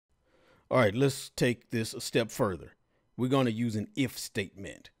All right, let's take this a step further. We're going to use an if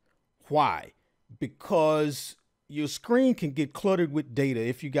statement. Why? Because your screen can get cluttered with data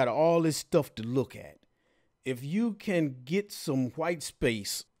if you got all this stuff to look at. If you can get some white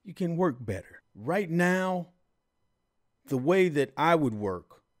space, you can work better. Right now, the way that I would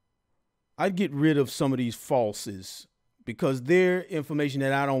work, I'd get rid of some of these falses because they're information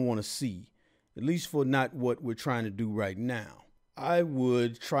that I don't want to see, at least for not what we're trying to do right now. I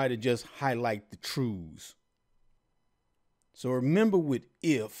would try to just highlight the trues. So remember with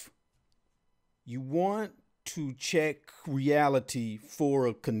if, you want to check reality for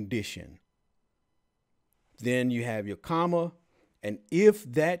a condition. Then you have your comma, and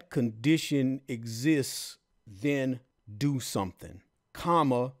if that condition exists, then do something.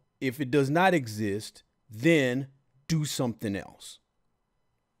 Comma, if it does not exist, then do something else.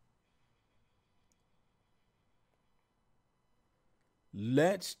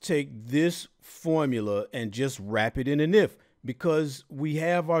 Let's take this formula and just wrap it in an if, because we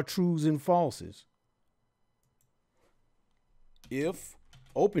have our trues and falses. If,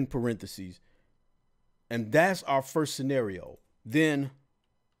 open parentheses, and that's our first scenario. Then,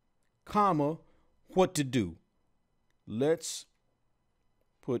 comma, what to do. Let's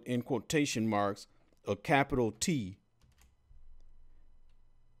put in quotation marks a capital T,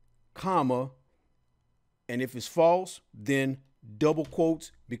 comma, and if it's false, then double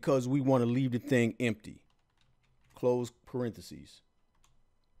quotes because we want to leave the thing empty. Close parentheses.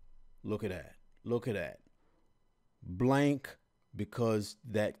 Look at that. Look at that. Blank because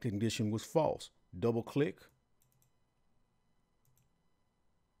that condition was false. Double click.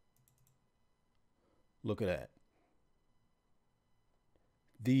 Look at that.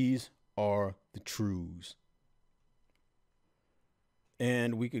 These are the trues.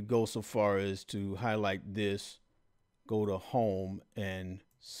 And we could go so far as to highlight this, go to home and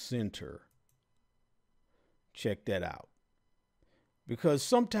center. Check that out. Because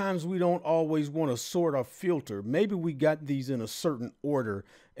sometimes we don't always want to sort or filter. Maybe we got these in a certain order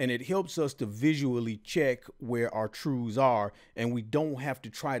and it helps us to visually check where our trues are and we don't have to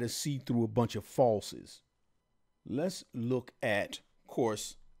try to see through a bunch of falses. Let's look at, of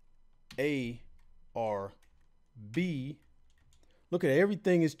course, A or B. Look at it,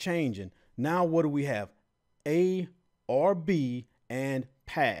 everything is changing. Now what do we have? A or B and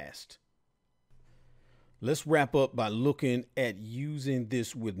past. Let's wrap up by looking at using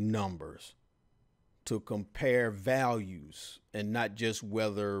this with numbers to compare values and not just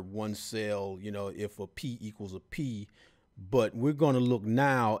whether one cell, if a P equals a P, but we're going to look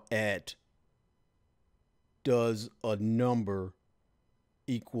now at does a number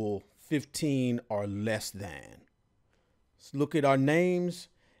equal 15 or less than. Let's look at our names,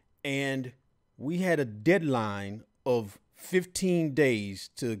 and we had a deadline of 15 days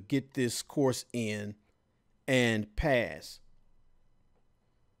to get this course in and pass.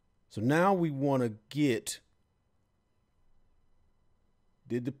 So now we want to get,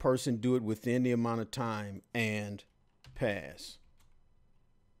 did the person do it within the amount of time and pass.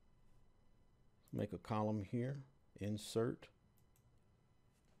 Make a column here, insert.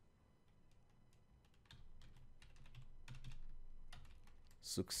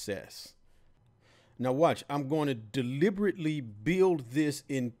 Success. Now watch, I'm going to deliberately build this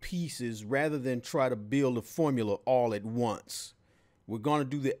in pieces rather than try to build a formula all at once. We're going to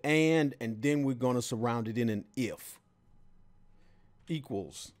do the and then we're going to surround it in an if.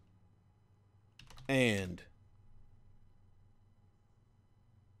 Equals and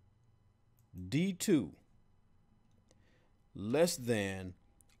D2 less than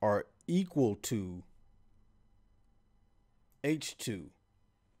or equal to H2.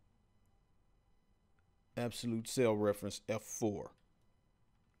 Absolute cell reference F4,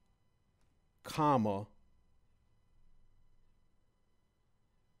 comma,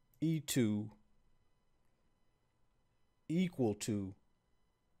 E2 equal to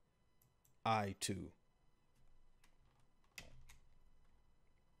I2.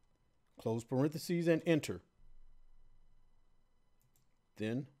 Close parentheses and enter.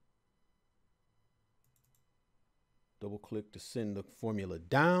 Then double click to send the formula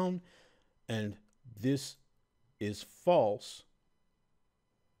down, and this is false.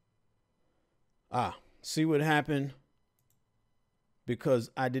 See what happened? Because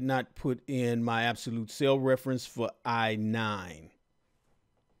I did not put in my absolute cell reference for I9.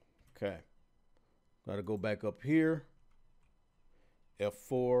 Okay. Got to go back up here.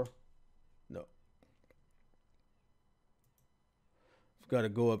 F4. No. Got to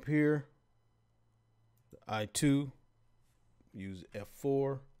go up here. I2. Use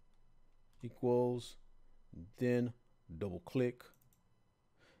F4. Equals, then double click,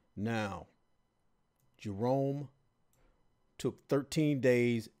 Now, Jerome took 13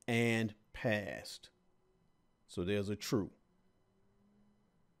 days and passed. So there's a true.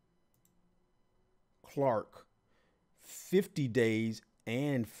 Clark, 50 days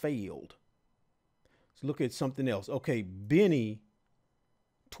and failed. Let's look at something else. Okay, Benny,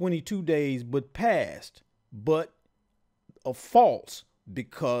 22 days but passed, but a false.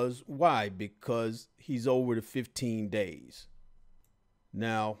 Because why? Because he's over the 15 days.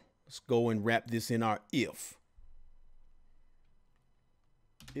 Now, let's go and wrap this in our if.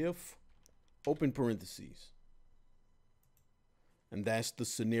 If, open parentheses. And that's the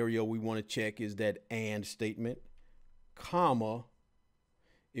scenario we want to check, is that and statement, comma.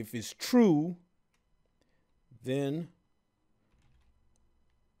 If it's true, then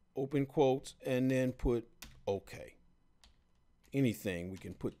open quotes and then put okay. Anything we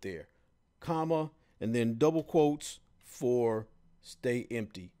can put there, comma, and then double quotes for stay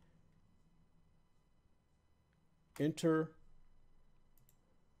empty. Enter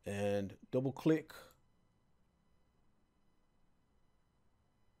and double click.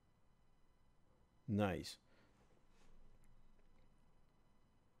 Nice.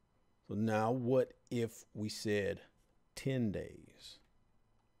 So now what if we said 10 days?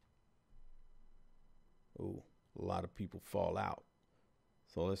 Oh, a lot of people fall out.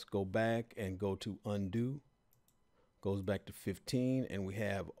 So let's go back and go to undo. Goes back to 15 and we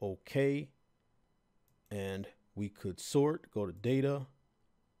have okay. And we could sort, go to data.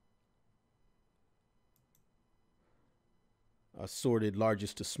 I sorted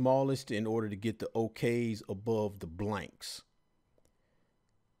largest to smallest in order to get the okays above the blanks.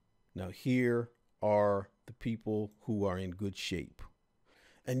 Now here are the people who are in good shape.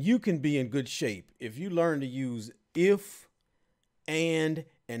 And you can be in good shape if you learn to use if, and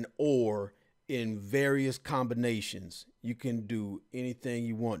or in various combinations. You can do anything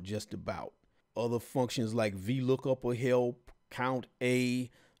you want just about. Other functions like VLOOKUP will help, count A,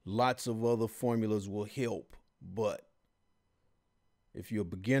 lots of other formulas will help. But if you're a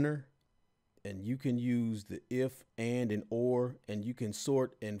beginner and you can use the if, and or, and you can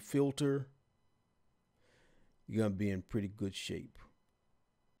sort and filter, you're going to be in pretty good shape.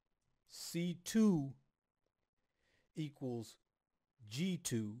 C2 equals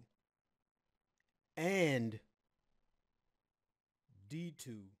G2 and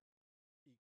D2